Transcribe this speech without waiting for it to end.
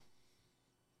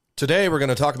Today, we're going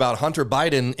to talk about Hunter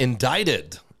Biden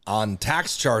indicted on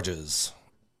tax charges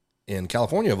in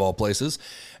California, of all places.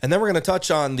 And then we're going to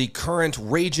touch on the current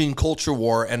raging culture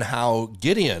war and how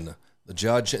Gideon, the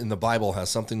judge in the Bible, has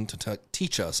something to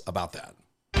teach us about that.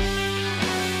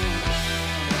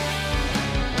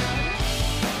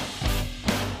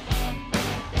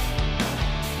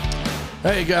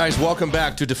 Hey, guys, welcome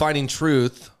back to Defining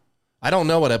Truth. I don't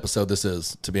know what episode this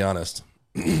is, to be honest.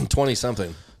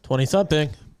 20-something. 20-something.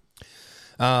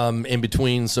 In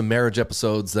between some marriage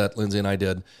episodes that Lindsay and I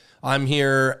did. I'm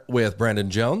here with Brandon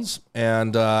Jones,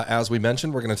 and as we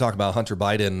mentioned, we're going to talk about Hunter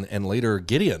Biden and later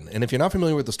Gideon. And if you're not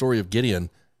familiar with the story of Gideon,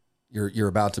 you're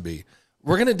about to be.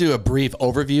 We're going to do a brief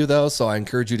overview, though, so I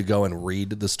encourage you to go and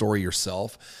read the story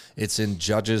yourself. It's in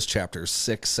Judges chapters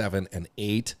 6, 7, and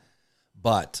 8,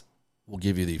 but we'll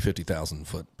give you the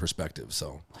 50,000-foot perspective.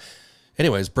 So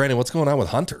anyways, Brandon, what's going on with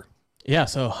Hunter? Yeah,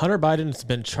 so Hunter Biden has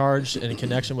been charged in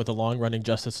connection with a long-running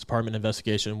Justice Department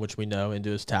investigation, which we know, into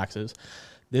his taxes.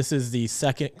 This is the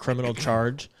second criminal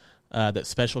charge that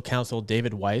Special Counsel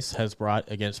David Weiss has brought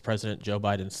against President Joe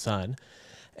Biden's son.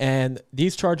 And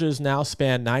these charges now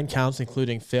span 9 counts,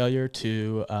 including failure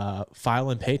to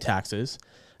file and pay taxes,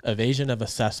 evasion of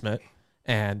assessment,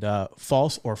 and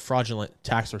false or fraudulent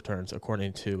tax returns,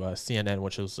 according to CNN,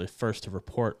 which was the first to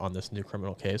report on this new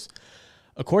criminal case.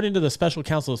 According to the special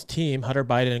counsel's team, Hunter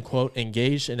Biden, quote,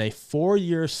 engaged in a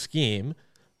 4-year scheme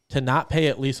to not pay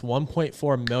at least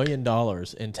 $1.4 million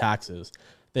in taxes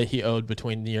that he owed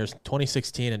between the years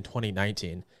 2016 and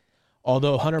 2019.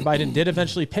 Although Hunter Biden did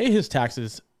eventually pay his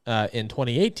taxes in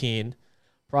 2018,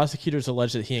 prosecutors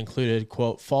allege that he included,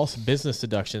 quote, false business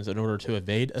deductions in order to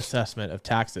evade assessment of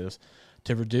taxes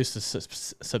to reduce the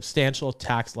substantial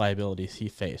tax liabilities he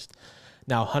faced.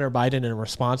 Now, Hunter Biden, in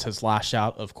response, has lashed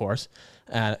out, of course,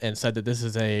 and said that this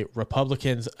is a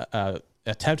Republicans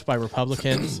attempt by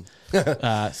Republicans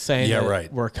saying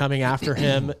we're coming after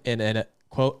him in a,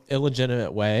 quote,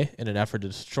 illegitimate way in an effort to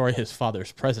destroy his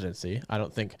father's presidency. I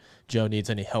don't think Joe needs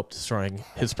any help destroying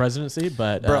his presidency,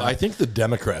 but... Bro, I think the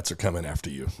Democrats are coming after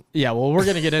you. Yeah, well, we're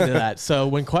going to get into that. So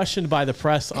when questioned by the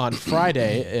press on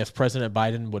Friday if President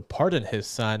Biden would pardon his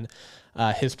son,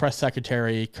 his press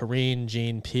secretary, Karine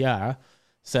Jean-Pierre,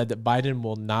 said that Biden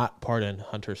will not pardon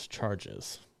Hunter's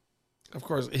charges. Of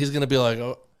course, he's going to be like,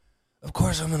 oh, of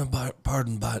course I'm going to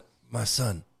pardon my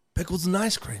son. Pickles and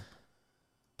ice cream.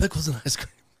 Pickles and ice cream.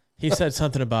 He said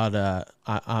something about,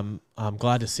 I'm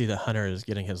glad to see that Hunter is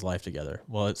getting his life together.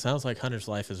 Well, it sounds like Hunter's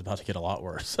life is about to get a lot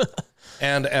worse.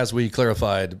 And as we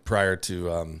clarified prior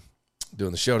to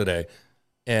doing the show today,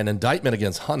 an indictment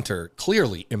against Hunter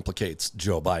clearly implicates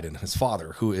Joe Biden, his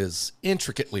father, who is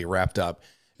intricately wrapped up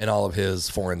in all of his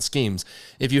foreign schemes.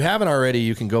 If you haven't already,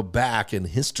 you can go back in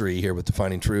history here with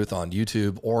Defining Truth on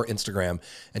YouTube or Instagram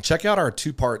and check out our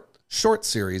 2-part short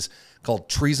series called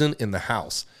Treason in the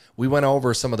House. We went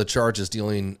over some of the charges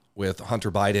dealing with Hunter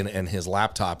Biden and his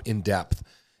laptop in depth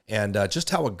and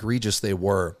just how egregious they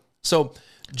were. So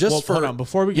hold on.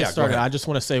 Before we get started, I just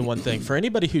want to say one thing. For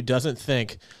anybody who doesn't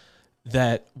think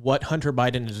that what Hunter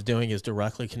Biden is doing is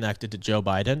directly connected to Joe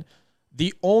Biden,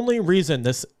 the only reason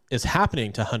this is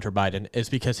happening to Hunter Biden is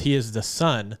because he is the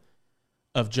son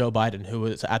of Joe Biden, who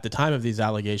was, at the time of these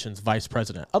allegations, vice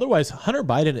president. Otherwise, Hunter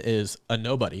Biden is a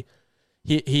nobody.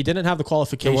 He didn't have the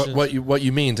qualifications. What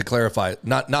you mean, to clarify,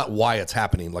 not why it's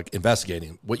happening, like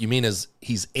investigating. What you mean is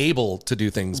he's able to do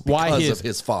things because of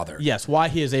his father. Yes, why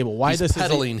he is able. Why he's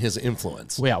peddling his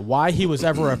influence. Yeah, why he was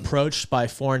ever approached by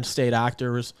foreign state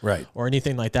actors or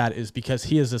anything like that is because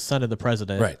he is the son of the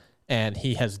president. Right. And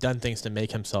he has done things to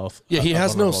make himself. He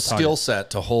has no skill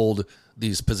set to hold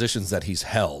these positions that he's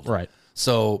held. Right.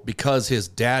 So because his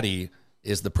daddy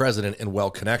is the president and well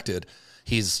connected,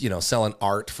 he's selling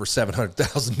art for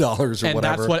 $700,000 or whatever. And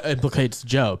that's what implicates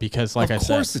Joe, because like I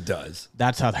said, of course it does.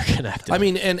 That's how they're connected. I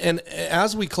mean, and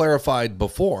as we clarified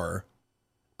before,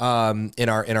 in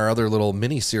our other little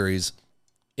mini series,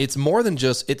 it's more than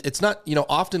just it's not.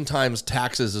 Oftentimes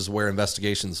taxes is where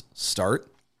investigations start,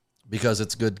 because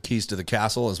it's good keys to the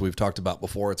castle, as we've talked about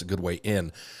before. It's a good way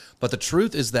in. But the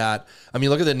truth is that,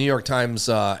 look at the New York Times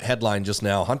headline just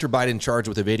now. Hunter Biden charged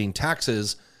with evading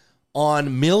taxes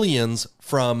on millions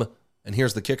from, and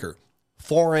here's the kicker,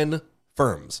 foreign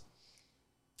firms.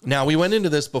 Now, we went into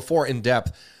this before in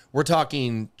depth. We're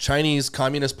talking Chinese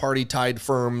Communist Party tied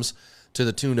firms to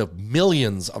the tune of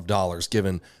millions of dollars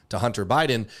given to Hunter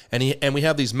Biden. And we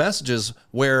have these messages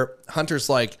where Hunter's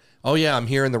like, oh yeah, I'm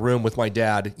here in the room with my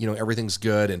dad. Everything's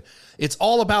good. And it's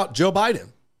all about Joe Biden.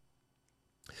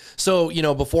 So,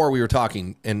 before we were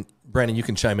talking, and Brandon, you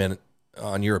can chime in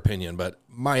on your opinion, but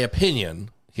my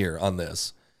opinion here on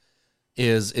this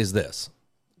is this.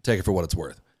 take it for what it's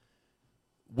worth.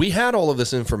 We had all of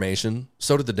this information.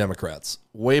 So did the Democrats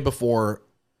way before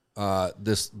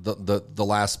the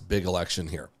last big election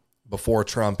here, before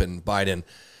Trump and Biden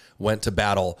went to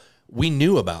battle. We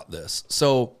knew about this.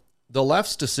 So the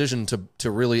left's decision to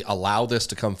really allow this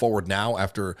to come forward now,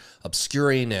 after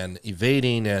obscuring and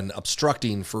evading and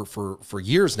obstructing for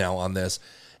years now on this,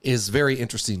 is very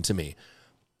interesting to me.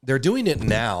 They're doing it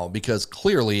now because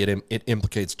clearly it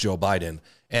implicates Joe Biden.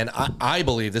 And I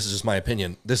believe, this is just my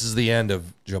opinion, this is the end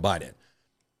of Joe Biden.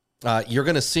 You're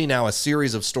going to see now a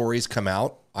series of stories come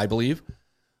out, I believe,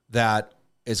 that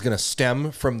is going to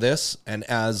stem from this. And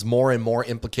as more and more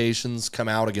implications come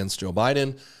out against Joe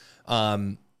Biden,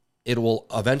 it will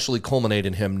eventually culminate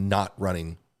in him not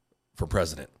running for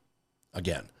president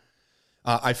again.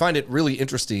 I find it really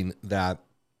interesting that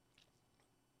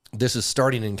this is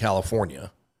starting in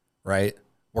California, right?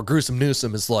 Where Gruesome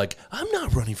Newsom is like, I'm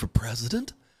not running for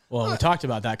president. Well, we talked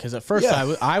about that because at first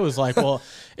I was like, well,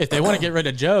 if they want to get rid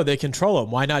of Joe, they control him.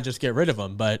 Why not just get rid of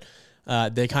him? But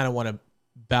they kind of want to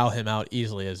bow him out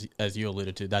easily, as you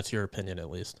alluded to. That's your opinion, at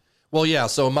least. Well, yeah.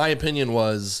 So my opinion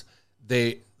was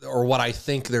what I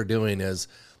think they're doing is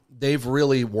they've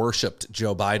really worshipped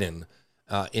Joe Biden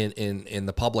in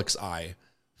the public's eye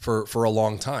for a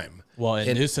long time. Well,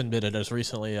 and Newsom did it as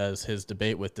recently as his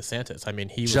debate with DeSantis. I mean,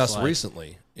 he was just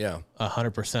recently,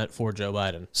 100% for Joe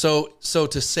Biden. So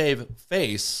to save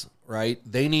face, right?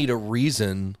 They need a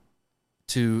reason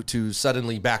to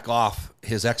suddenly back off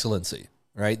His Excellency,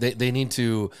 right?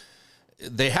 They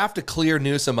have to clear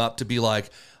Newsom up to be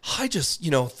like, I just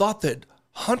thought that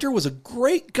Hunter was a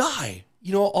great guy.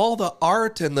 All the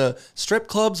art and the strip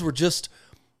clubs were just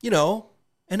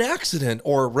an accident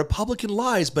or Republican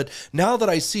lies. But now that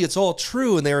I see it's all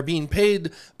true and they are being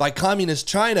paid by communist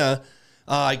China,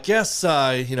 I guess,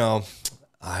 I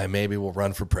maybe will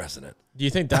run for president. Do you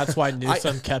think that's why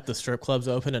Newsom kept the strip clubs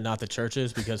open and not the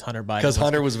churches? Because Hunter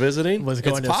Biden was visiting? Was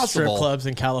going to strip clubs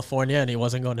in California and he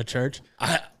wasn't going to church?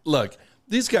 Look,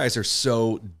 these guys are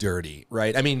so dirty,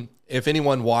 right? I mean, if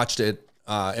anyone watched it,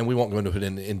 and we won't go into it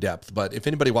in depth, but if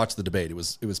anybody watched the debate, it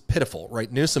was pitiful,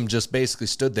 right? Newsom just basically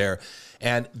stood there,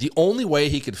 and the only way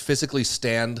he could physically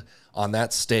stand on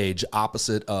that stage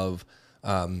opposite of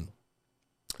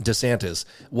DeSantis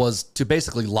was to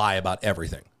basically lie about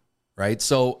everything, right?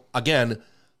 So again,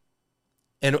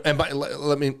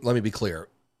 let me be clear.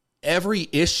 Every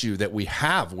issue that we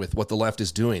have with what the left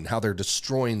is doing, how they're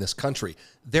destroying this country,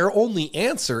 their only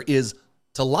answer is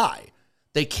to lie.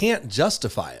 They can't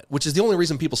justify it, which is the only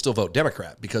reason people still vote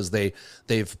Democrat, because they've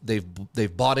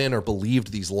bought in or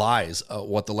believed these lies,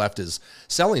 what the left is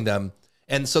selling them.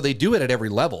 And so they do it at every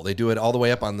level. They do it all the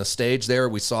way up on the stage there.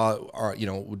 We saw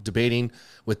debating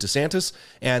with DeSantis,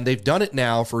 and they've done it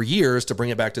now for years to bring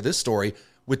it back to this story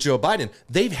with Joe Biden.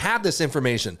 They've had this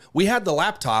information. We had the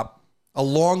laptop a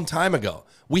long time ago.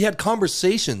 We had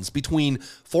conversations between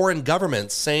foreign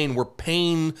governments saying we're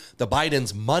paying the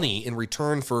Bidens money in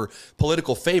return for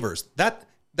political favors.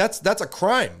 That's a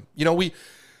crime.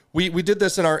 We did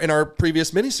this in our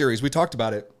previous miniseries. We talked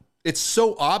about it. It's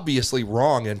so obviously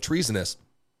wrong and treasonous,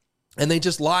 and they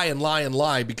just lie and lie and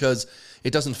lie because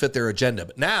it doesn't fit their agenda.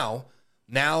 But now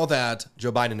that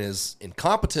Joe Biden is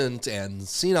incompetent and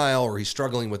senile, or he's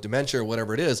struggling with dementia or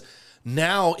whatever it is,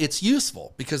 now it's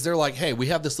useful because they're like, hey, we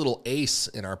have this little ace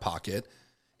in our pocket,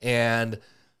 and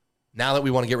now that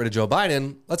we want to get rid of Joe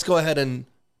Biden, let's go ahead and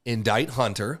indict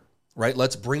Hunter, right?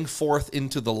 Let's bring forth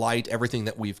into the light everything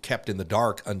that we've kept in the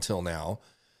dark until now,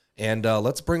 and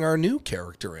let's bring our new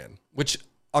character in, which,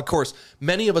 of course,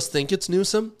 many of us think it's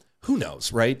Newsom. Who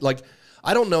knows, right? Like,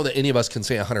 I don't know that any of us can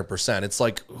say 100%. It's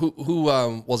like, who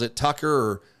was it, Tucker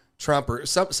or Trump or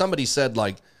somebody said,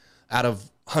 like, out of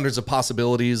hundreds of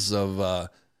possibilities of,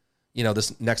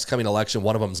 this next coming election,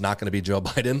 one of them is not going to be Joe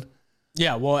Biden.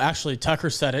 Yeah, well, actually, Tucker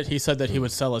said it. He said that he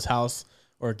would sell his house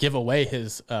or give away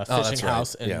his fishing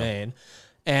house in Maine.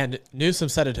 And Newsom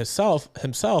said it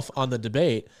himself on the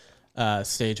debate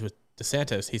stage with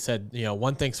DeSantis. He said,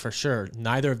 one thing's for sure,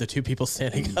 neither of the two people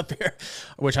standing up here,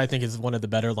 which I think is one of the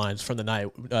better lines from the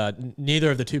night,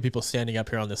 neither of the two people standing up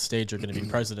here on this stage are going to be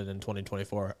president in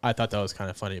 2024. I thought that was kind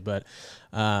of funny, but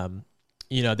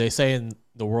they say in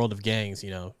the world of gangs,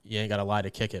 you ain't got to lie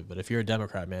to kick it. But if you're a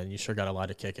Democrat, man, you sure got to lie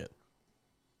to kick it.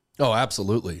 Oh,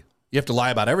 absolutely. You have to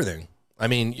lie about everything. I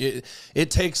mean,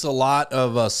 it takes a lot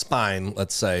of spine,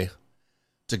 let's say,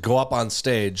 to go up on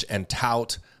stage and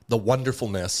tout the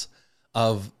wonderfulness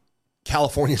of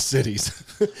California cities.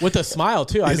 With a smile,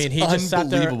 too. I mean, he just sat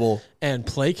there and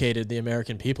placated the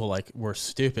American people like we're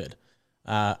stupid.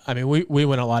 I mean, we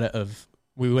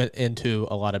went into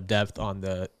a lot of depth on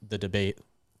the debate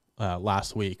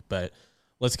last week, but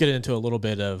let's get into a little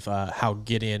bit of how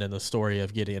Gideon and the story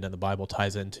of Gideon in the Bible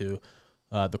ties into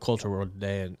the culture world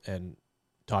today and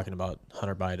talking about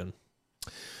Hunter Biden.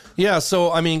 Yeah,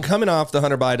 so, I mean, coming off the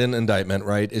Hunter Biden indictment,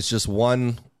 right, it's just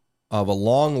one of a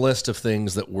long list of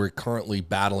things that we're currently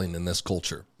battling in this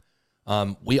culture.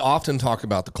 We often talk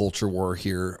about the culture war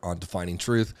here on Defining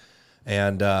Truth,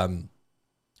 and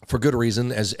for good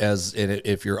reason. As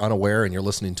if you're unaware and you're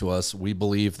listening to us, we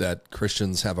believe that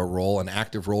Christians have an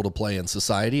active role to play in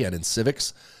society and in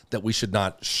civics, that we should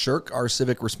not shirk our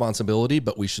civic responsibility,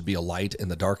 but we should be a light in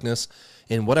the darkness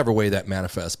in whatever way that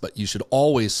manifests. But you should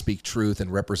always speak truth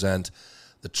and represent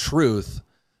the truth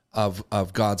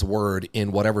of God's word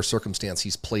in whatever circumstance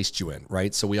he's placed you in,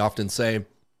 right? So we often say,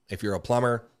 if you're a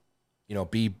plumber,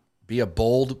 be a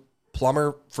bold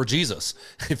plumber for Jesus.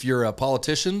 If you're a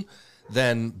politician,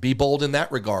 then be bold in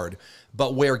that regard.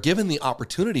 But where given the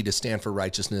opportunity to stand for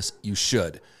righteousness, you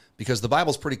should. Because the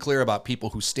Bible's pretty clear about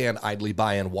people who stand idly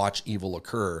by and watch evil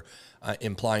occur,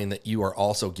 implying that you are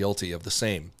also guilty of the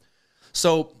same.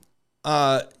 So,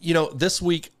 this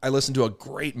week I listened to a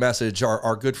great message.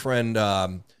 Our good friend,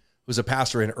 who's a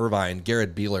pastor in Irvine,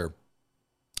 Garrett Beeler.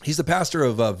 He's the pastor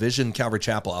of Vision Calvary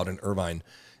Chapel out in Irvine.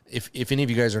 If any of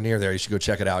you guys are near there, you should go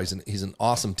check it out. He's an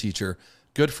awesome teacher,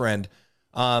 good friend.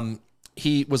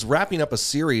 He was wrapping up a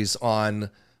series on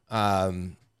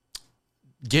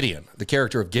Gideon, the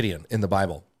character of Gideon in the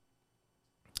Bible.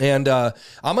 And I'm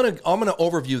gonna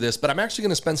overview this, but I'm actually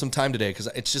gonna spend some time today because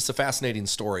it's just a fascinating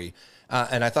story,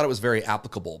 and I thought it was very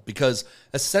applicable because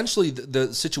essentially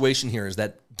the situation here is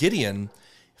that Gideon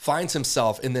finds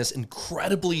himself in this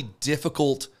incredibly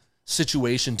difficult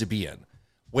situation to be in,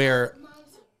 where,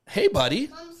 hey buddy,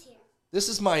 Mom's here. This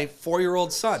is my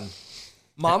 4-year-old son.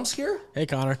 Mom's here? Hey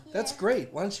Connor. That's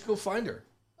great. Why don't you go find her?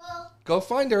 Well, go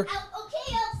find her.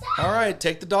 Okay, outside. All right,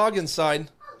 take the dog inside.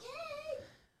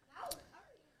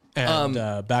 And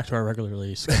back to our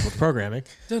regularly scheduled programming.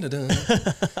 Dun, dun, dun.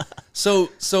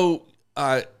 So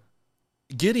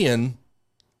Gideon,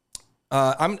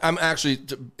 I'm actually,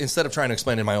 instead of trying to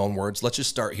explain in my own words, let's just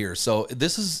start here. So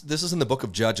this is in the book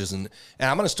of Judges, and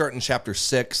I'm going to start in chapter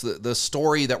 6. The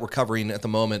story that we're covering at the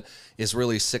moment is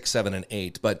really 6, 7, and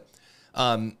 8. But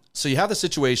so you have the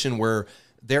situation where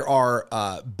there are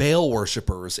Baal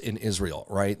worshipers in Israel,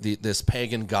 right? This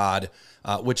pagan god,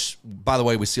 which, by the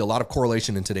way, we see a lot of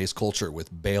correlation in today's culture with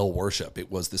Baal worship.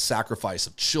 It was the sacrifice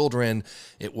of children.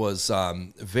 It was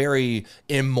very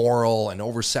immoral and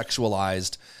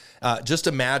over-sexualized. Just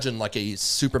imagine like a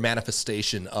super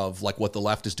manifestation of like what the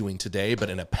left is doing today, but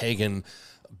in a pagan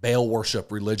Baal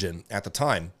worship religion at the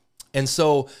time. And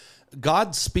so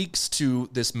God speaks to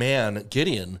this man,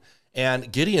 Gideon,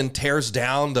 and Gideon tears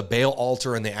down the Baal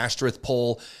altar and the Ashtoreth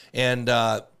pole, and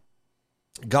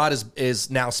God is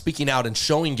now speaking out and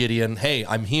showing Gideon, hey,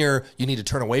 I'm here. You need to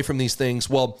turn away from these things.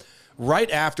 Well, right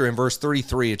after, in verse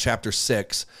 33 of chapter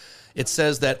 6, it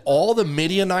says that all the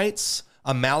Midianites,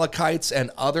 Amalekites, and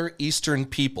other eastern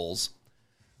peoples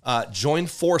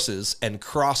joined forces and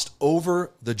crossed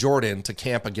over the Jordan to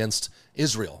camp against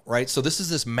Israel, right? So this is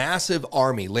this massive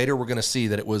army. Later, we're going to see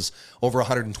that it was over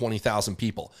 120,000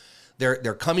 people.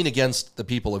 They're coming against the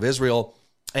people of Israel,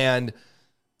 and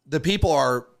the people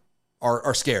are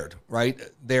scared, right?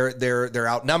 They're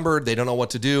outnumbered. They don't know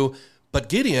what to do. But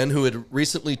Gideon, who had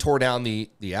recently tore down the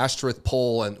Ashtoreth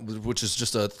pole, and which is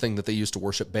just a thing that they used to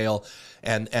worship Baal,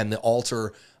 and the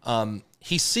altar,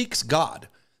 he seeks God.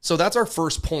 So that's our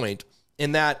first point,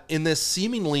 in that in this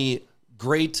seemingly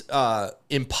great,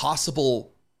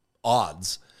 impossible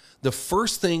odds, the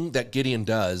first thing that Gideon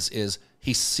does is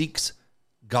he seeks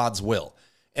God's will.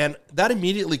 And that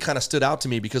immediately kind of stood out to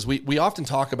me because we often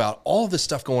talk about all of this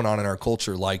stuff going on in our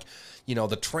culture, like,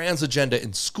 the trans agenda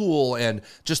in school and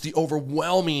just the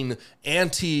overwhelming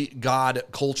anti-God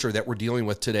culture that we're dealing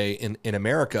with today in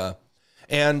America.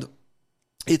 And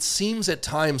it seems at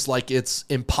times like it's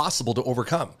impossible to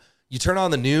overcome. You turn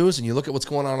on the news and you look at what's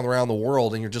going on around the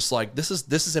world and you're just like, this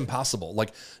is impossible.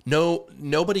 Like,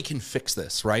 nobody can fix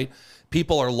this, right?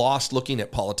 People are lost looking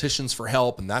at politicians for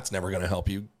help, and that's never going to help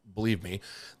you. Believe me,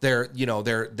 they're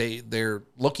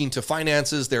looking to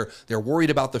finances. They're worried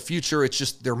about the future. It's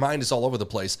just their mind is all over the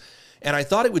place. And I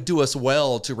thought it would do us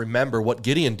well to remember what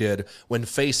Gideon did when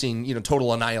facing,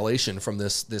 total annihilation from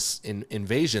this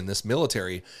invasion, this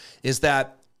military, is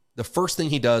that the first thing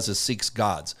he does is seeks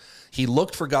God's. He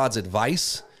looked for God's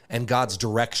advice and God's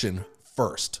direction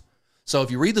first. So if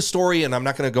you read the story, and I'm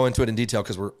not going to go into it in detail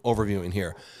because we're overviewing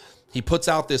here, he puts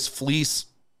out this fleece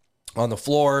on the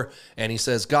floor, and he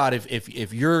says, God,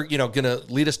 if you're, going to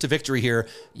lead us to victory here,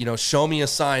 show me a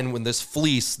sign when this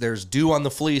fleece, there's dew on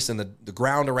the fleece and the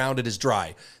ground around it is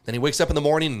dry. Then he wakes up in the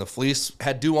morning and the fleece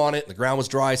had dew on it and the ground was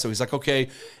dry. So he's like, okay.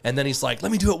 And then he's like,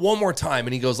 let me do it one more time.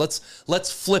 And he goes,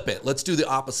 let's flip it. Let's do the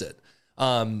opposite.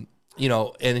 And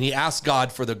he asks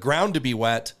God for the ground to be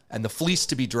wet and the fleece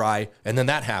to be dry. And then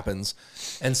that happens.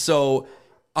 And so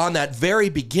on that very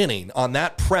beginning, on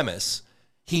that premise,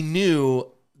 he knew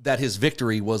that his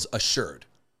victory was assured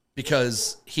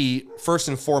because he first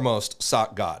and foremost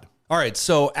sought God. All right,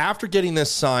 so after getting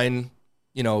this sign,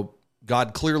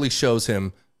 God clearly shows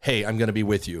him, hey, I'm going to be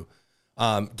with you.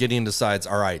 Gideon decides,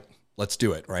 all right, let's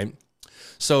do it, right?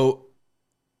 So,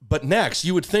 but next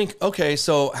you would think, okay,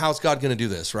 so how's God going to do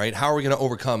this, right? How are we going to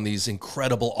overcome these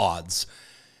incredible odds?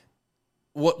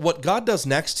 What God does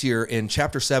next here in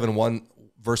chapter 7,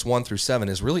 verse 1 through 7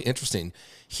 is really interesting.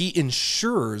 He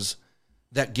ensures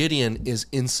that Gideon is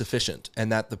insufficient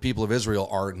and that the people of Israel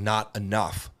are not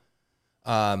enough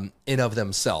in of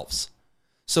themselves.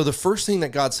 So the first thing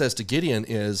that God says to Gideon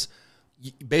is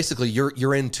basically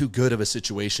you're in too good of a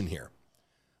situation here.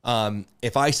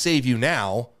 If I save you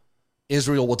now,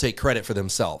 Israel will take credit for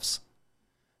themselves.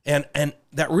 And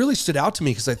that really stood out to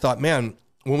me because I thought, man,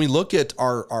 when we look at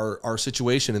our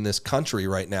situation in this country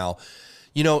right now,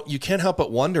 you can't help but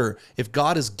wonder if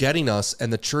God is getting us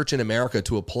and the church in America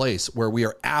to a place where we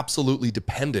are absolutely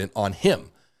dependent on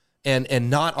him and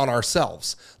not on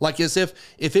ourselves. Like as if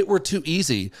it were too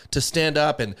easy to stand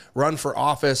up and run for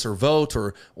office or vote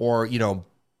or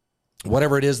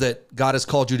whatever it is that God has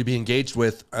called you to be engaged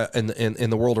with in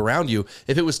the world around you.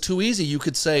 If it was too easy, you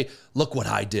could say, look what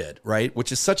I did, right?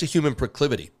 Which is such a human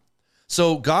proclivity.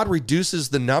 So God reduces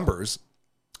the numbers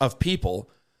of people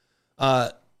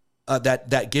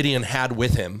that Gideon had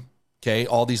with him, okay,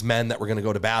 all these men that were going to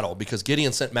go to battle, because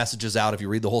Gideon sent messages out. If you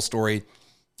read the whole story,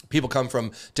 people come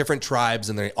from different tribes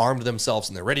and they armed themselves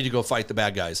and they're ready to go fight the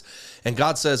bad guys. And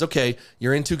God says, okay,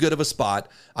 you're in too good of a spot.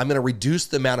 I'm going to reduce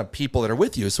the amount of people that are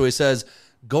with you. So he says,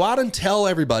 go out and tell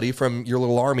everybody from your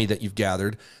little army that you've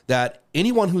gathered that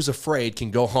anyone who's afraid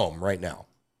can go home right now.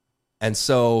 And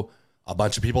so a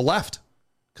bunch of people left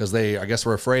because they, I guess,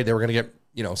 were afraid they were going to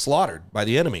get, slaughtered by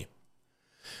the enemy.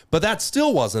 But that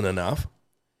still wasn't enough.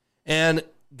 And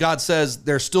God says,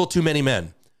 there's still too many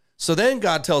men. So then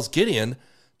God tells Gideon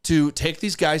to take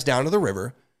these guys down to the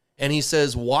river. And he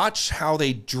says, watch how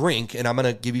they drink. And I'm going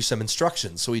to give you some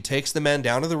instructions. So he takes the men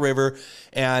down to the river.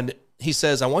 And he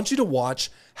says, I want you to watch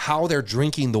how they're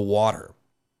drinking the water.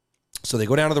 So they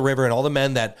go down to the river and all the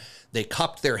men that they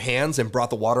cupped their hands and brought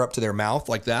the water up to their mouth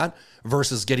like that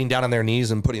versus getting down on their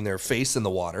knees and putting their face in the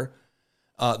water.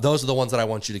 Those are the ones that I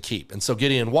want you to keep. And so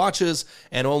Gideon watches,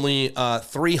 and only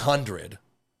 300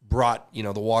 brought,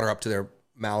 the water up to their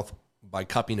mouth by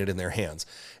cupping it in their hands.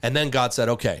 And then God said,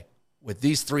 okay, with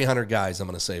these 300 guys, I'm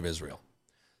going to save Israel.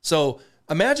 So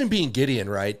imagine being Gideon,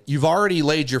 right? You've already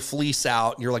laid your fleece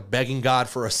out and you're like begging God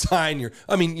for a sign.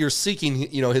 You're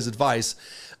seeking, his advice.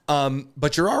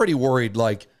 But you're already worried,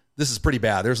 like, this is pretty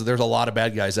bad. There's a lot of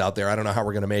bad guys out there. I don't know how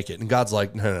we're going to make it. And God's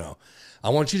like, no. I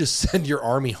want you to send your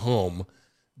army home.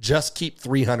 Just keep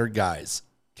 300 guys,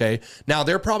 okay? Now,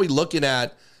 they're probably looking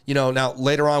at, now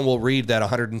later on we'll read that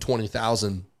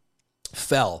 120,000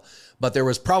 fell, but there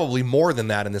was probably more than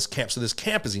that in this camp. So this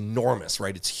camp is enormous,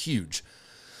 right? It's huge.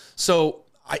 So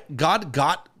God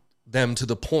got them to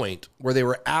the point where they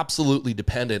were absolutely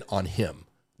dependent on him.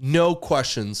 No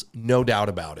questions, no doubt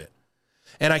about it.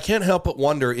 And I can't help but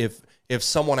wonder if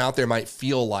someone out there might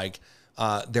feel like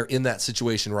they're in that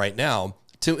situation right now,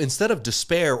 to instead of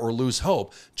despair or lose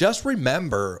hope, just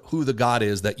remember who the God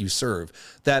is that you serve.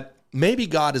 That maybe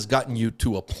God has gotten you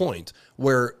to a point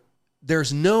where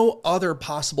there's no other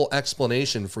possible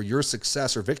explanation for your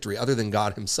success or victory other than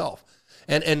God himself.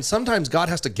 And sometimes God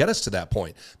has to get us to that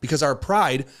point because our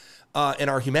pride and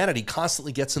our humanity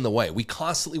constantly gets in the way. We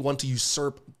constantly want to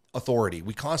usurp authority.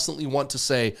 We constantly want to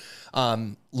say,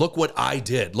 look what I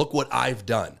did. Look what I've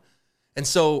done. And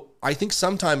so I think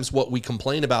sometimes what we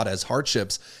complain about as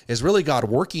hardships is really God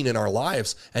working in our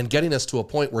lives and getting us to a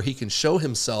point where he can show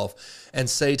himself and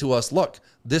say to us, look,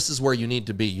 this is where you need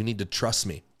to be. You need to trust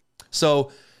me. So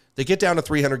they get down to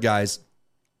 300 guys.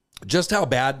 Just how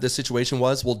bad this situation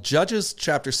was? Well, Judges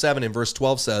chapter 7 and verse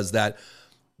 12 says that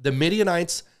the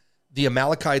Midianites, the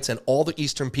Amalekites, and all the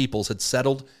eastern peoples had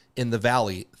settled in the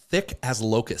valley thick as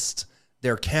locusts.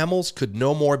 Their camels could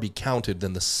no more be counted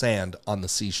than the sand on the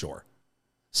seashore.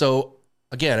 So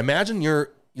again, imagine you're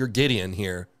Gideon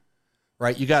here,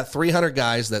 right? You got 300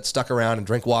 guys that stuck around and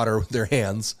drink water with their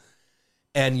hands,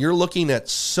 and you're looking at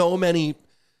so many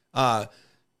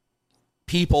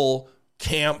people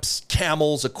camps,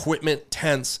 camels, equipment,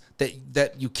 tents,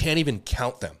 that you can't even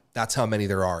count them. That's how many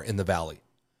there are in the valley.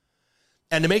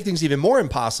 And to make things even more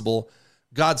impossible,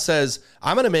 God says,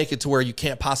 I'm going to make it to where you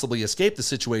can't possibly escape the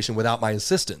situation without my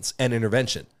assistance and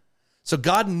intervention. So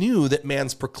God knew that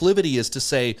man's proclivity is to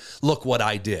say, look what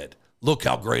I did. Look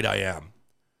how great I am.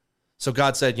 So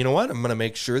God said, you know what? I'm going to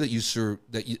make sure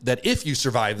that if you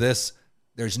survive this,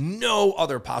 there's no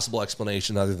other possible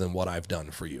explanation other than what I've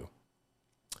done for you.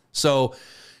 So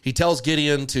he tells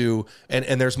Gideon to,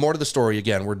 and there's more to the story.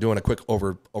 Again, we're doing a quick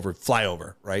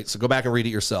flyover, right? So go back and read it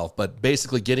yourself. But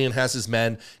basically, Gideon has his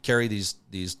men carry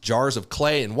these jars of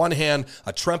clay in one hand,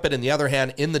 a trumpet in the other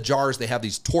hand. In the jars, they have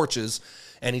these torches,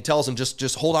 and he tells them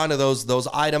just hold on to those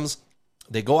items.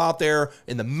 They go out there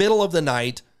in the middle of the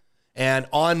night, and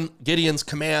on Gideon's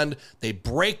command, they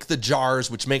break the jars,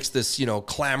 which makes this,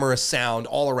 clamorous sound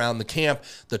all around the camp.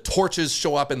 The torches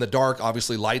show up in the dark,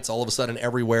 obviously lights all of a sudden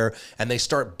everywhere, and they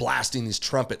start blasting these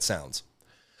trumpet sounds.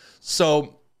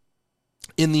 So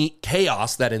in the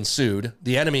chaos that ensued,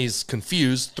 the enemy's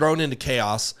confused, thrown into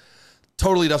chaos,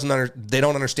 totally they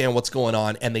don't understand what's going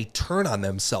on, and they turn on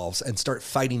themselves and start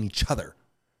fighting each other,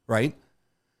 right?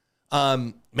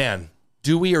 Man,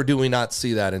 do we or do we not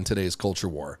see that in today's culture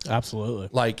war? Absolutely.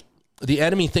 Like, the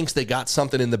enemy thinks they got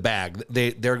something in the bag.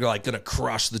 They're like going to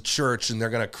crush the church, and they're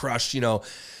going to crush,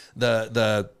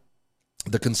 the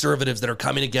conservatives that are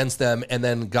coming against them. And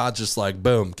then God's just like,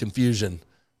 boom, confusion.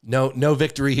 No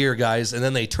victory here, guys. And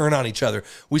then they turn on each other.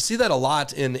 We see that a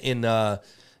lot in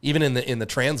even in the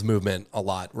trans movement a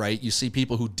lot, right? You see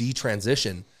people who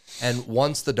detransition, and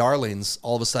once the darlings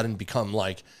all of a sudden become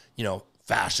like,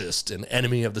 fascist and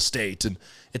enemy of the state. And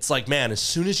it's like, man, as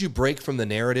soon as you break from the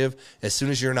narrative, as soon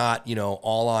as you're not,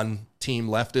 all on team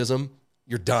leftism,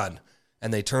 you're done.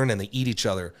 And they turn and they eat each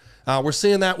other. We're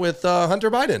seeing that with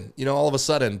Hunter Biden. All of a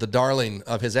sudden, the darling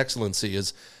of his excellency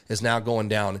is now going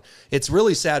down. It's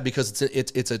really sad because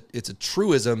it's a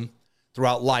truism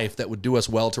throughout life that would do us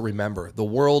well to remember. The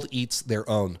world eats their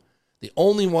own. The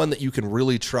only one that you can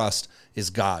really trust is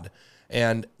God.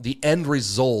 And the end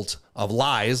result of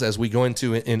lies, as we go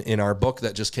into in our book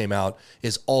that just came out,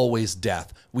 is always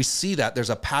death. We see that there's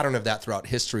a pattern of that throughout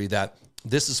history, that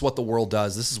this is what the world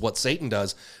does. This is what Satan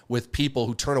does with people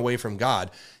who turn away from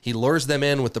God. He lures them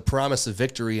in with the promise of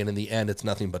victory, and in the end, it's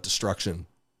nothing but destruction.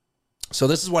 So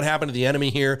this is what happened to the enemy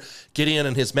here. Gideon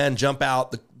and his men jump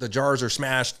out. The jars are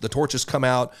smashed. The torches come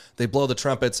out. They blow the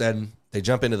trumpets, and they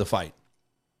jump into the fight.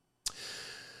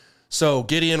 So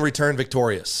Gideon returned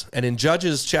victorious. And in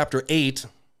Judges chapter 8,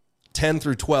 10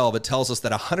 through 12, it tells us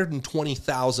that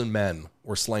 120,000 men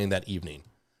were slain that evening.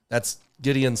 That's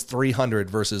Gideon's 300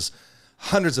 versus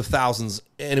hundreds of thousands,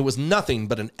 and it was nothing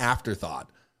but an afterthought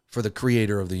for the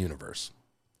creator of the universe.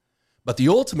 But the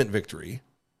ultimate victory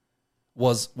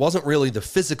wasn't really the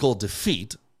physical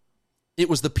defeat. It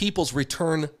was the people's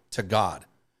return to God.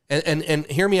 And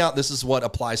hear me out, this is what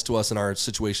applies to us in our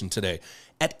situation today.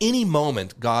 At any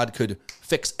moment, God could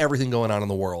fix everything going on in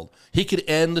the world. He could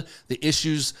end the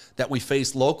issues that we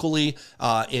face locally,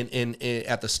 at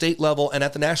the state level and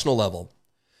at the national level.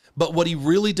 But what he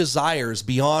really desires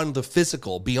beyond the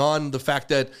physical, beyond the fact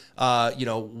that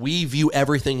we view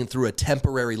everything through a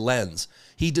temporary lens,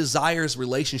 he desires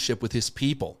relationship with his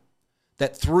people.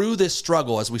 That through this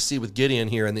struggle, as we see with Gideon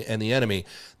here and the enemy,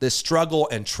 this struggle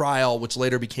and trial, which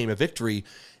later became a victory,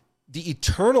 the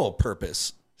eternal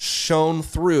purpose shone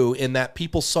through in that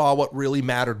people saw what really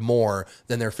mattered more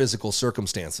than their physical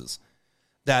circumstances.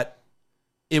 That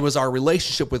it was our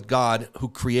relationship with God who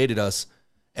created us,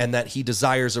 and that he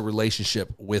desires a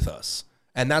relationship with us.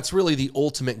 And that's really the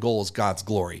ultimate goal, is God's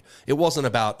glory. It wasn't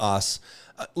about us.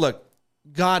 Look,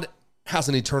 God has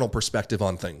an eternal perspective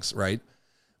on things, right?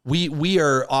 We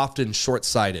are often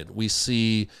short-sighted. We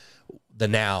see the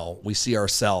now. We see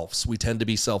ourselves. We tend to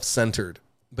be self-centered.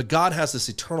 But God has this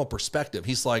eternal perspective.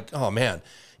 He's like, oh man,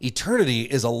 eternity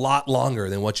is a lot longer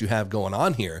than what you have going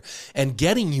on here. And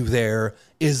getting you there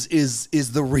is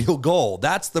the real goal.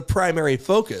 That's the primary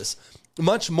focus.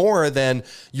 Much more than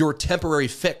your temporary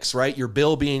fix, right? Your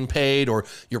bill being paid or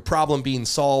your problem being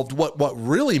solved. What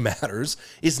really matters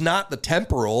is not the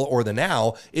temporal or the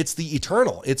now, it's the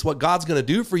eternal. It's what God's going to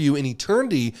do for you in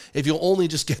eternity if you'll only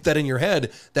just get that in your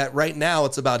head, that right now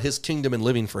it's about his kingdom and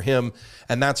living for him.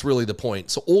 And that's really the point.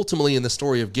 So ultimately in the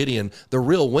story of Gideon, the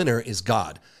real winner is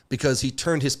God, because he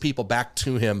turned his people back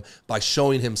to him by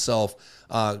showing himself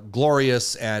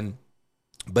glorious and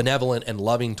benevolent and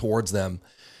loving towards them.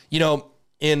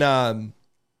 In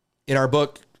our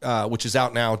book, which is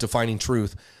out now, Defining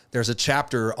Truth, there's a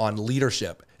chapter on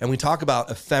leadership. And we talk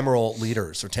about ephemeral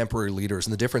leaders or temporary leaders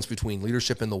and the difference between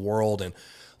leadership in the world and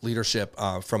leadership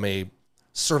from a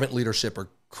servant leadership or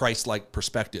Christ-like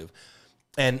perspective.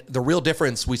 And the real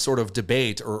difference we sort of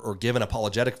debate or give an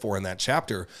apologetic for in that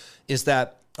chapter is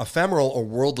that ephemeral or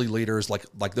worldly leaders,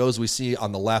 like those we see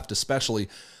on the left especially,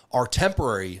 are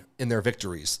temporary in their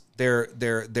victories.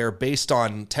 They're based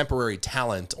on temporary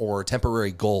talent or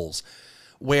temporary goals,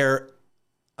 where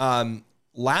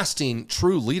lasting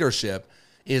true leadership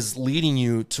is leading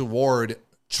you toward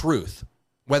truth,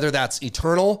 whether that's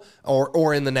eternal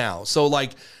or in the now. So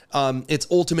like it's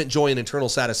ultimate joy and eternal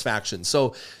satisfaction.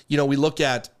 So, we look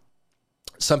at,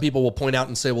 some people will point out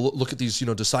and say, well, look at these,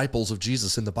 disciples of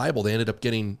Jesus in the Bible. They ended up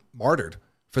getting martyred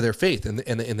for their faith and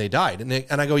they died.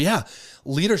 And I go, yeah,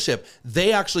 leadership,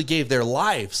 they actually gave their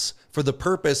lives for the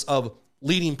purpose of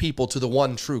leading people to the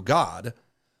one true God.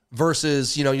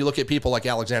 Versus, you look at people like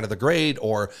Alexander the Great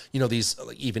or, these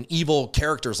even evil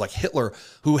characters like Hitler,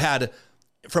 who had,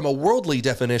 from a worldly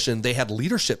definition, they had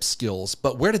leadership skills,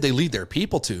 but where did they lead their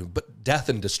people to? But death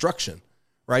and destruction,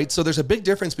 right? So there's a big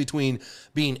difference between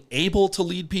being able to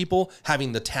lead people,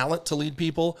 having the talent to lead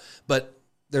people, but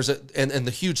there's and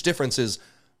the huge difference is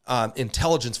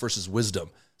intelligence versus wisdom.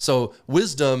 So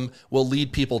wisdom will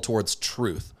lead people towards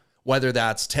truth, whether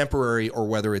that's temporary or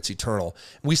whether it's eternal.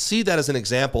 We see that as an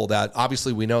example that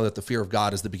obviously we know that the fear of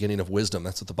God is the beginning of wisdom.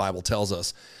 That's what the Bible tells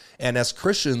us. And as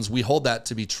Christians, we hold that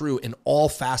to be true in all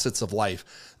facets of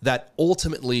life, that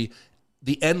ultimately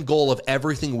the end goal of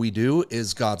everything we do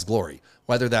is God's glory,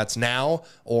 whether that's now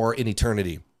or in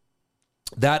eternity.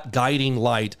 That guiding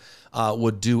light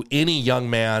would do any young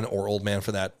man or old man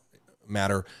for that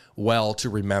matter well to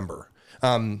remember.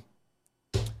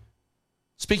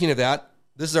 Speaking of that,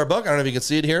 this is our book. I don't know if you can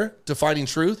see it here. Defining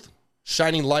Truth,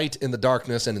 Shining Light in the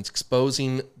Darkness and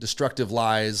Exposing Destructive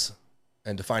Lies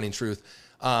and Defining Truth.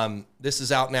 This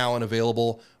is out now and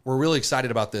available. We're really excited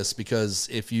about this because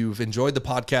if you've enjoyed the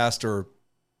podcast or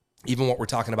even what we're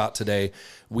talking about today,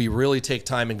 we really take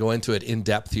time and go into it in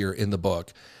depth here in the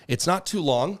book. It's not too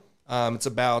long. It's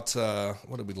about,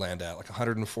 what did we land at? Like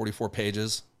 144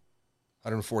 pages,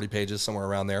 140 pages, somewhere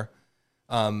around there.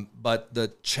 But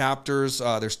the chapters,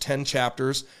 there's 10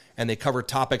 chapters, and they cover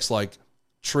topics like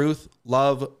truth,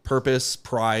 love, purpose,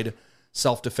 pride,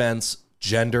 self-defense,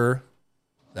 gender.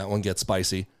 That one gets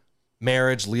spicy.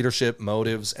 Marriage, leadership,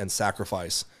 motives, and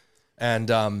sacrifice.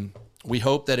 And we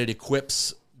hope that it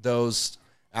equips those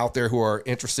out there who are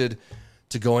interested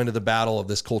to go into the battle of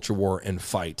this culture war and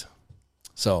fight.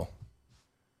 So,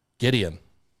 Gideon.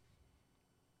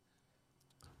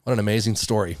 What an amazing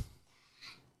story.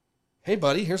 Hey,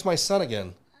 buddy, here's my son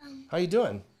again. How you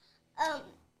doing?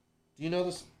 Do you know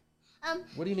this?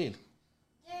 What do you need?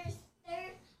 There's a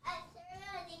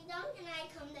ding dong, and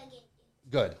I come to get you.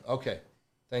 Good. Okay.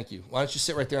 Thank you. Why don't you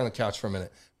sit right there on the couch for a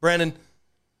minute? Brandon,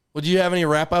 well, do you have any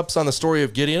wrap-ups on the story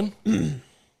of Gideon?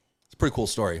 It's a pretty cool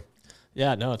story.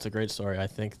 Yeah, no, it's a great story. I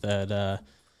think that,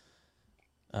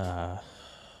 I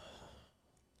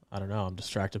don't know, I'm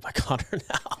distracted by Connor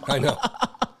now. I know.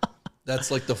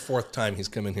 That's like the fourth time he's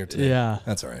come in here today. Yeah.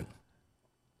 That's all right.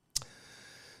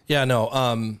 Yeah,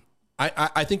 no.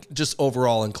 I think just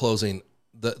overall in closing,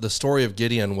 the story of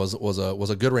Gideon was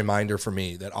a good reminder for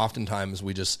me that oftentimes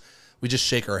we just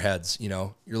shake our heads.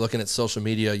 You're looking at social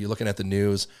media, you're looking at the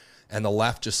news, and the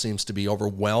left just seems to be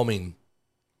overwhelming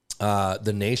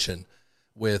the nation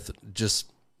with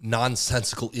just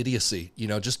nonsensical idiocy,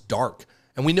 just dark.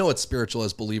 And we know it's spiritual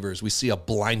as believers. We see a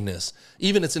blindness.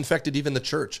 Even it's infected even the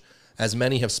church, as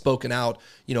many have spoken out,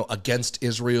 against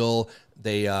Israel.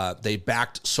 They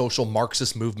backed social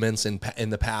Marxist movements in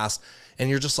the past. And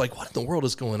you're just like, what in the world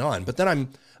is going on? But then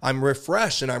I'm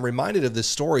refreshed and I'm reminded of this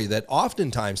story that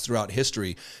oftentimes throughout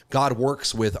history, God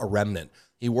works with a remnant.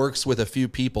 He works with a few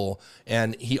people,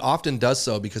 and he often does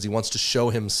so because he wants to show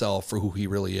himself for who he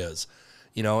really is.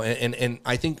 And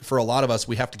I think for a lot of us,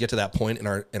 we have to get to that point in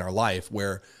our life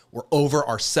where we're over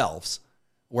ourselves,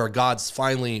 where God's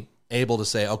finally able to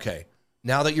say, okay,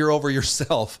 now that you're over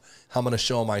yourself, I'm going to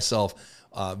show myself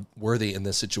worthy in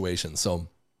this situation. So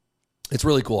it's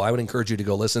really cool. I would encourage you to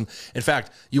go listen. In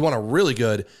fact, you want a really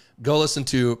good, go listen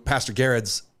to Pastor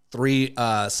Garrett's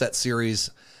 3-set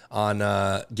series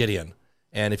on Gideon.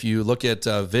 And if you look at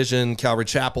Vision Calvary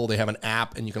Chapel, they have an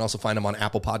app, and you can also find them on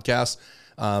Apple Podcasts.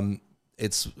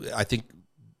 It's, I think,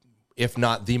 if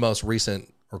not the most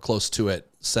recent or close to it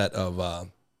set of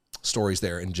stories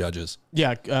there in Judges.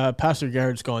 Yeah, Pastor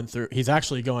Garrett's he's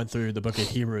actually going through the book of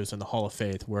Hebrews in the Hall of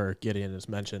Faith where Gideon is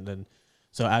mentioned. And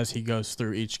so as he goes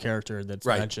through each character that's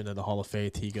mentioned in the Hall of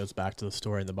Faith, he goes back to the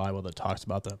story in the Bible that talks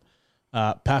about them.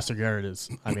 Pastor Garrett is,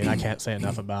 I can't say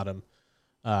enough about him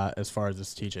as far as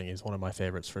his teaching. He's one of my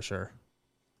favorites for sure.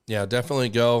 Yeah, definitely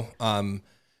go.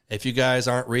 And If you guys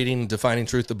aren't reading Defining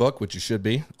Truth, the book, which you should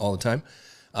be all the time,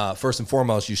 first and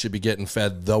foremost, you should be getting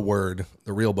fed the Word,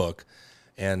 the real book,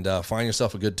 and find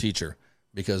yourself a good teacher,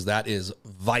 because that is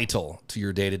vital to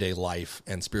your day-to-day life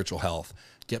and spiritual health.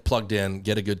 Get plugged in,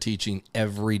 get a good teaching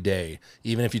every day,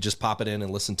 even if you just pop it in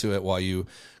and listen to it while you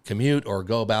commute or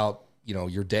go about,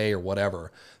 your day or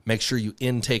whatever. Make sure you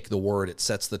intake the Word. It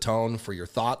sets the tone for your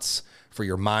thoughts, for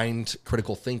your mind,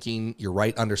 critical thinking, your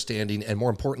right understanding, and more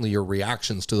importantly, your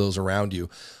reactions to those around you.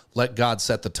 Let God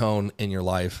set the tone in your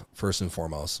life first and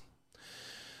foremost.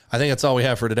 I think that's all we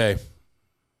have for today.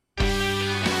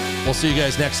 We'll see you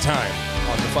guys next time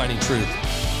on Defining Truth.